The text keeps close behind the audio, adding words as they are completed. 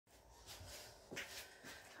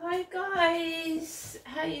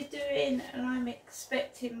how you doing? And I'm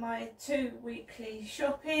expecting my 2 weekly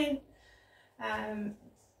shopping.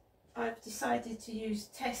 I've decided to use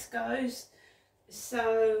Tesco's,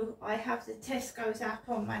 so I have the Tesco's app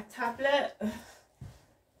on my tablet.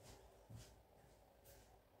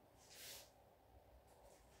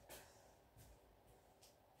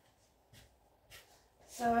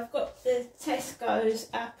 So I've got the Tesco's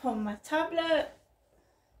app on my tablet,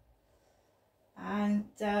 and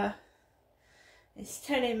it's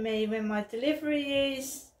telling me when my delivery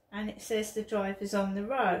is, and it says the driver's on the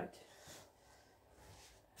road.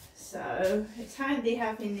 So it's handy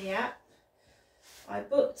having the app. I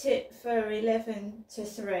booked it for 11 to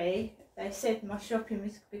 3. They said my shopping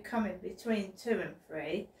was becoming between 2 and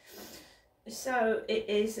 3. So it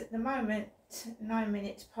is at the moment 9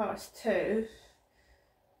 minutes past 2,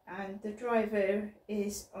 and the driver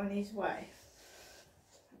is on his way.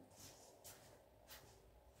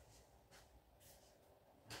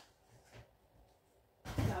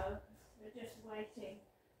 So we're just waiting.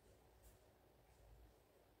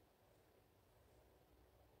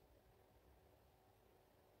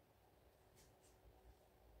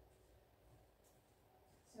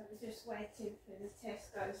 So we're just waiting for the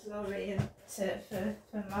Tesco's lorry and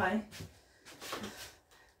for my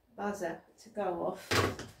buzzer to go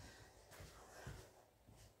off.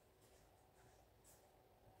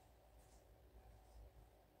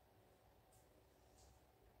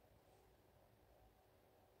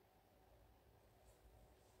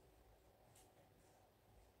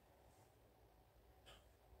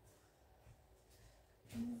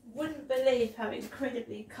 Wouldn't believe how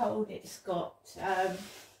incredibly cold it's got.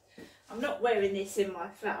 I'm not wearing this in my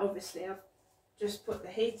flat, obviously. I've just put the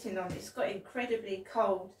heating on. It's got incredibly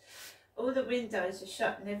cold. All the windows are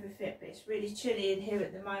shut and everything, but it's really chilly in here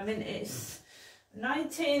at the moment. It's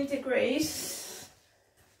 19 degrees.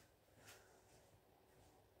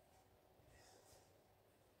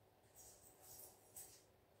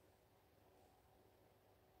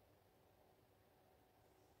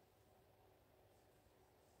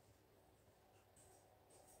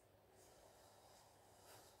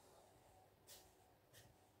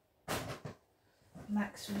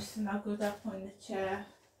 Max was snuggled up on the chair.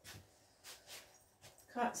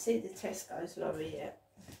 Can't see the Tesco's lorry yet.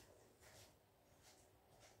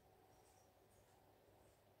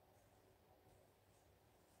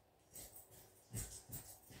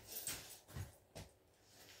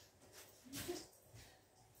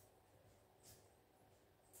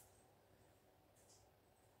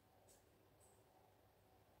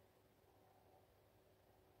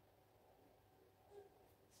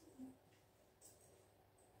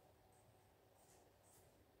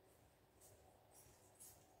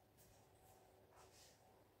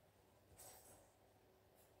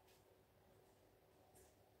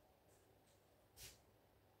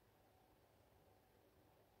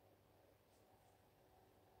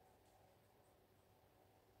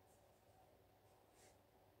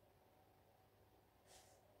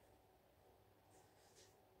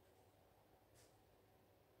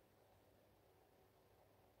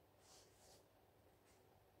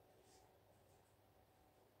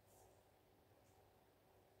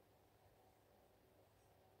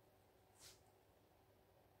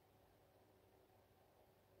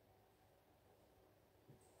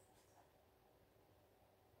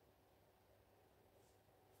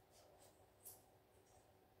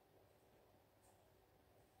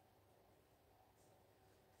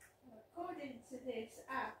 According to this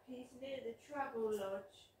app, he's near the travel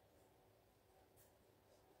lodge.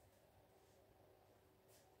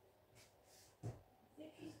 I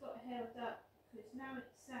think he's got held up, because now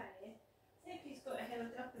it's saying, I think he's got held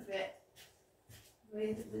up a bit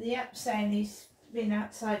with the app saying he's been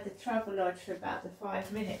outside the travel lodge for about the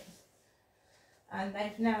 5 minutes, and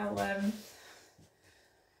they've now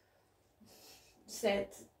said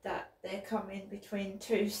that they're coming between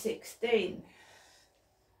 2:16.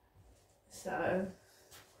 So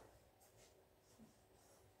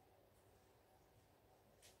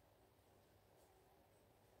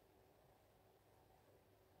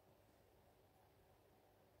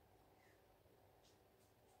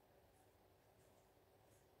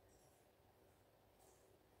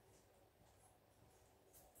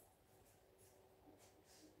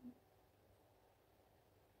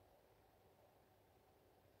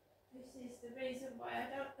this is the reason why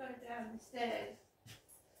I don't go down the stairs.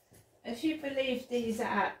 If you believe these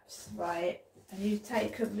apps, right, and you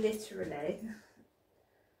take them literally,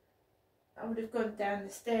 I would have gone down the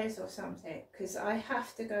stairs or something, because I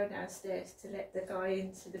have to go downstairs to let the guy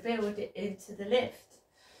into the building, into the lift.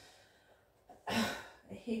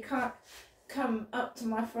 He can't come up to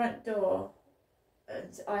my front door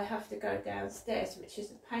and I have to go downstairs, which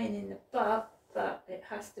is a pain in the butt, but it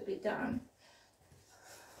has to be done.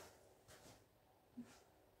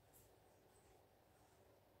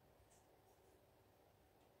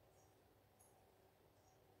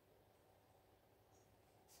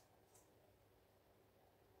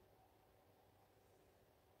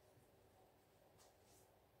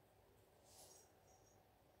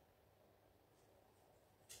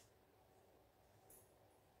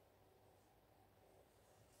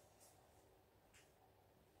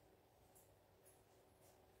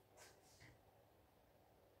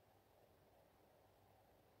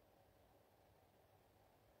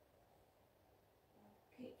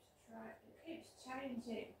 It keeps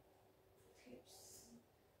changing. Keeps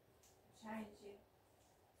changing.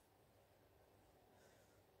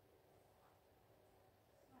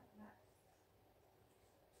 Like that.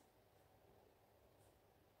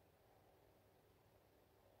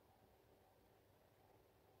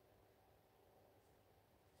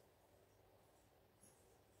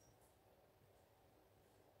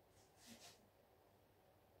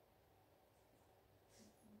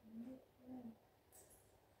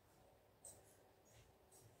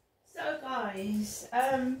 So guys,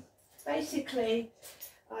 basically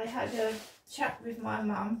I had a chat with my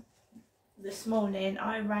mum this morning.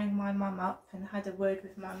 I rang my mum up and had a word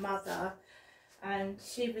with my mother, and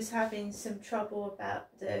she was having some trouble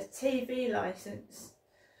about the TV licence,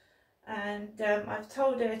 and I've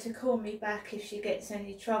told her to call me back if she gets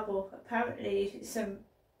any trouble. Apparently some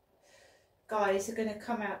guys are going to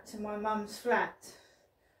come out to my mum's flat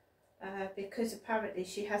because apparently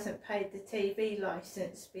she hasn't paid the TV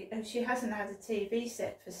licence. She hasn't had a TV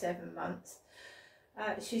set for 7 months.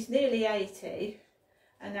 She's nearly 80,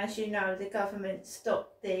 and as you know, the government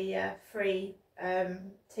stopped the free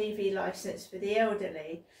TV licence for the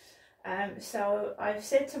elderly. So I've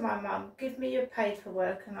said to my mum, give me your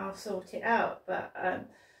paperwork and I'll sort it out. But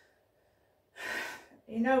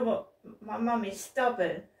you know what, my mum is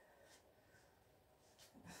stubborn.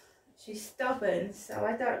 She's stubborn, so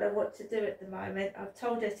I don't know what to do at the moment. I've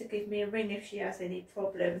told her to give me a ring if she has any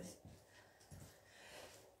problems.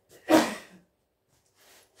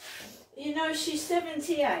 You know, she's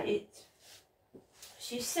 78.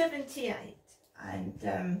 She's 78,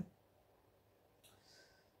 and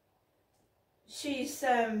she's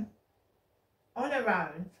on her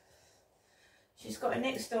own. She's got a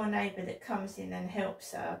next door neighbour that comes in and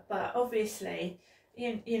helps her, but obviously,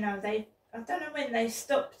 you know, I don't know when they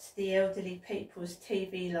stopped the elderly people's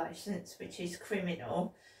TV licence, which is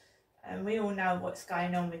criminal, and we all know what's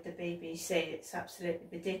going on with the BBC. It's absolutely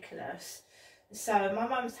ridiculous. So my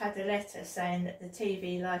mum's had a letter saying that the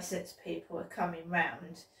TV licence people are coming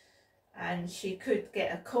round and she could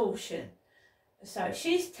get a caution. So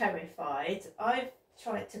she's terrified. I've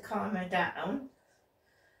tried to calm her down,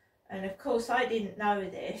 and of course I didn't know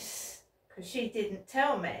this because she didn't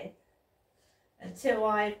tell me until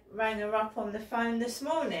I rang her up on the phone this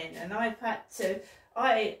morning, and I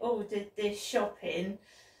ordered this shopping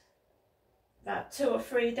about 2 or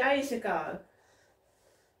 3 days ago.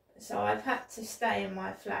 So I've had to stay in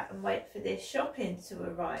my flat and wait for this shopping to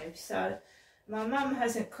arrive. So my mum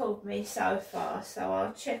hasn't called me so far, so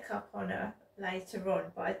I'll check up on her later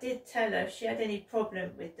on. But I did tell her if she had any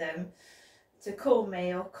problem with them to call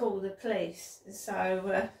me or call the police.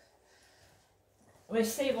 So we'll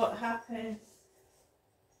see what happens.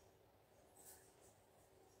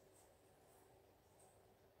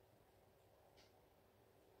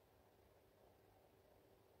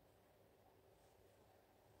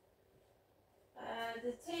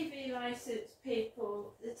 The TV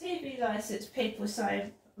licence people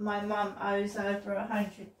say my mum owes over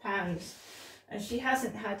 £100, and she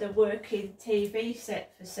hasn't had a working TV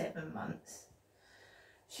set for 7 months.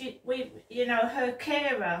 You know, her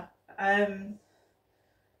carer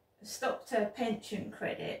stopped her pension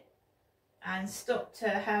credit and stopped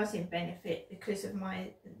her housing benefit because of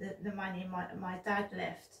the money my dad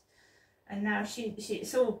left, and now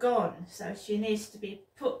it's all gone. So she needs to be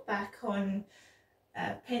put back on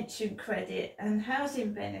pension credit and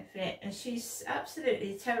housing benefit, and she's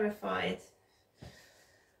absolutely terrified.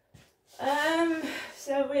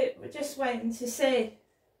 So we're just waiting to see,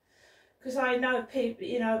 because I know people,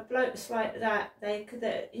 you know, blokes like that,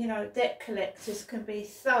 you know, debt collectors can be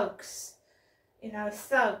thugs, you know,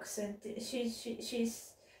 thugs, and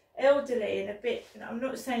she's elderly and a bit, I'm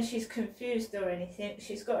not saying she's confused or anything,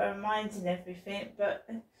 she's got her mind and everything, but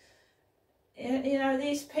you know,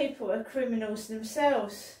 these people are criminals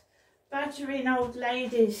themselves, badgering old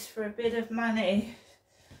ladies for a bit of money.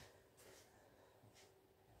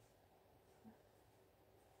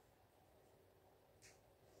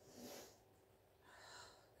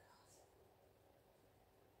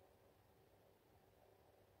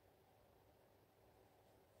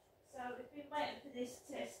 waiting for this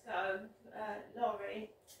Tesco lorry.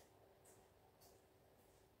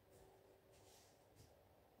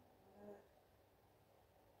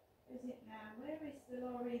 Is it now? Where is the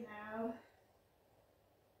lorry now?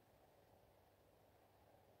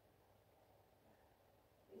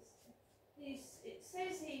 It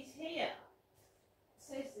says he's here. It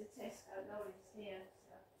says the Tesco lorry's here.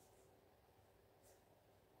 So.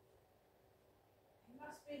 He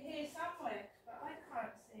must be here somewhere, but I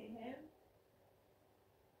can't see him.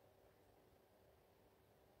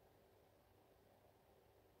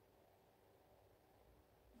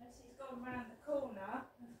 Unless he's gone round the corner.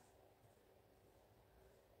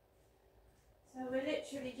 So we're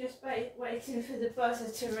literally just waiting for the buzzer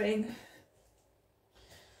to ring.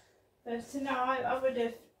 But no, I would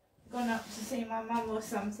have gone up to see my mum or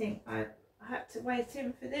something. I had to wait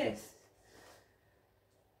in for this.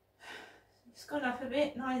 It's gone up a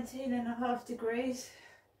bit, 19.5 degrees.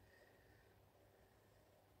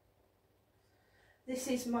 This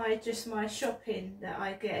is just my shopping that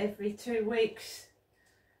I get every 2 weeks.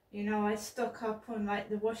 You know, I stock up on like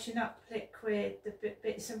the washing up liquid, the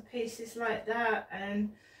bits and pieces like that,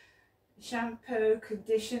 and shampoo,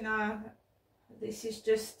 conditioner. This is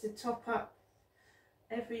just to top up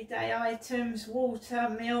everyday items, water,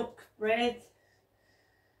 milk, bread.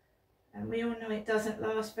 And we all know it doesn't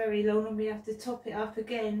last very long, and we have to top it up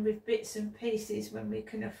again with bits and pieces when we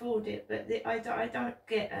can afford it. But I don't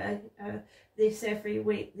get this every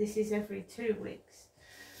week. This is every 2 weeks.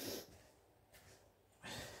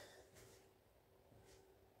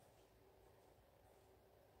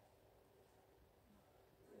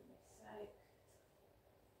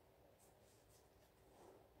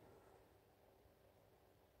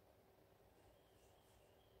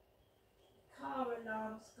 Car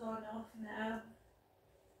alarm's gone off now.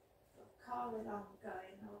 Got car alarm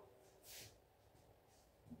going off.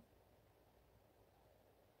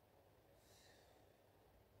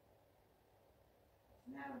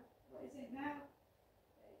 Now, what is it now?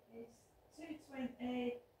 It's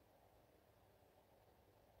 2:20.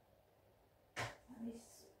 And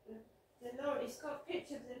the lorry, it's got a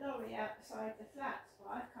picture of the lorry outside the flats,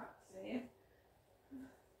 but I can't see him.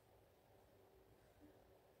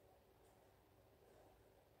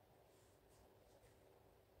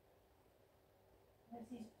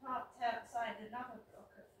 He's parked outside another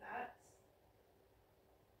block of flats.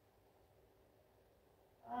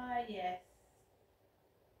 Ah, yes.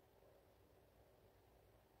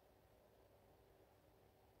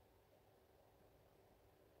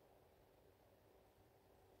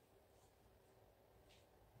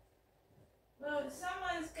 Well,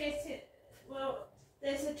 someone's getting, well,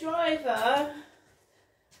 there's a driver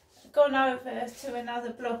gone over to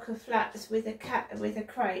another block of flats with a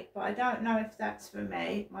crate, but I don't know if that's for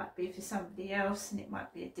me. It might be for somebody else, and it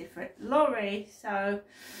might be a different lorry. So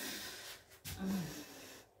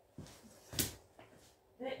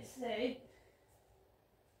let's see.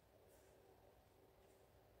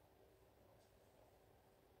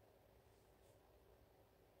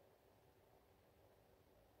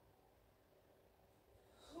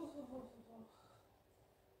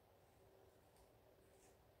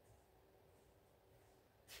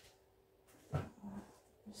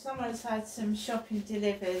 Someone's had some shopping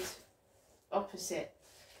delivered opposite,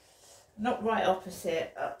 not right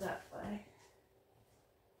opposite, up that way.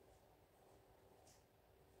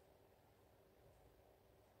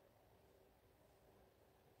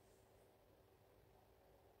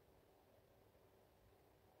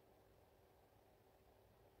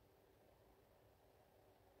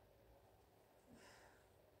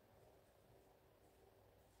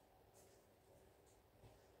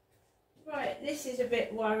 Right, this is a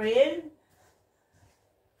bit worrying.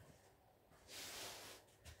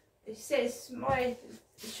 It says my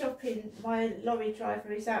lorry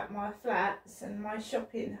driver is at my flats and my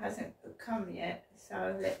shopping hasn't come yet.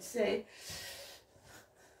 So let's see.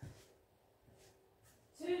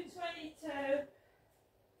 2:22.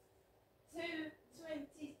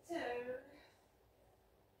 2:22.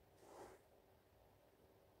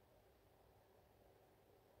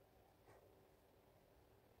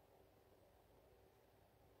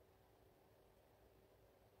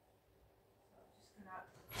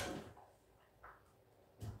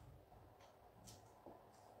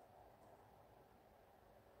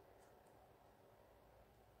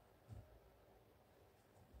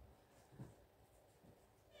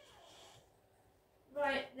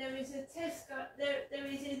 Right, there is a Tesco. There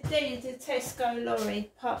is indeed a Tesco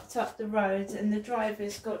lorry parked up the road, and the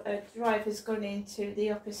driver's gone into the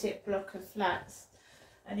opposite block of flats,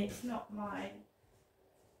 and it's not mine.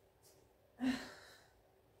 I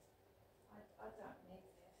don't need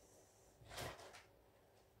this.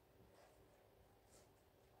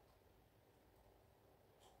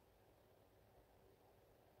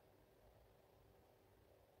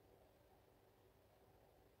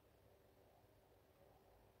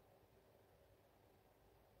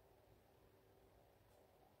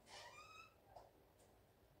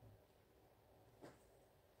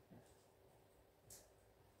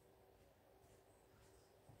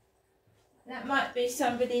 That might be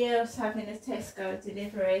somebody else having a Tesco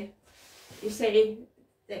delivery. You see,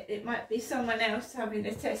 it might be someone else having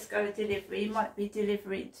a Tesco delivery. You might be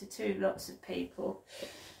delivering to 2 lots of people.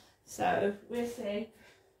 So we'll see.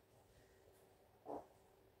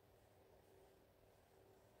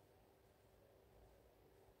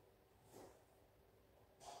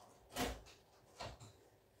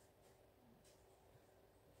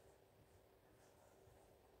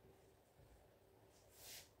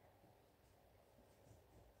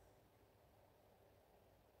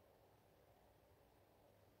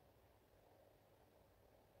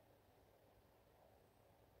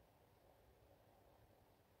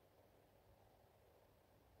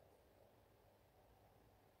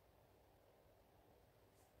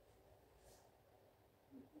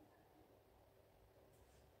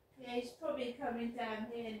 Yeah, he's probably coming down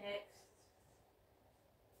here next.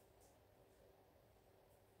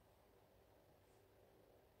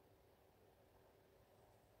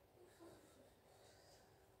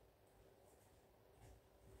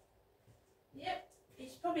 Yep,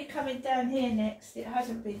 he's probably coming down here next. It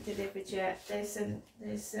hasn't been delivered yet. There's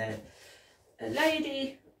a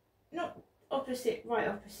lady, not opposite, right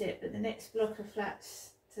opposite, but the next block of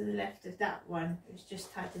flats to the left of that one, who's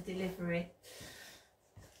just had a delivery.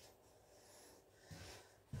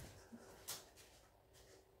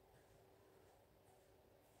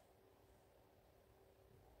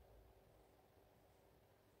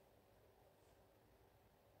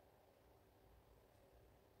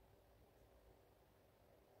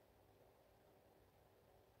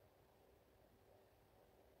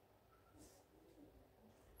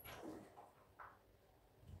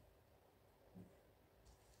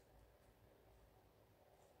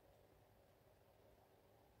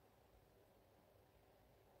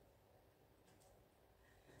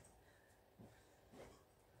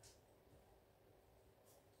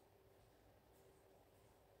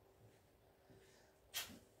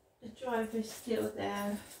 The driver's still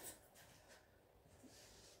there.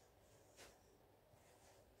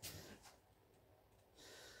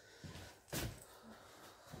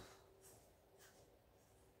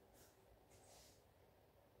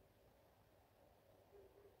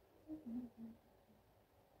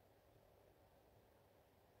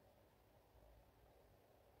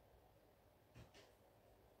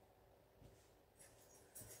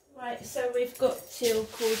 Right, so we've got till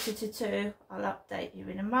 1:45. I'll update you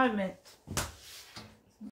in a moment.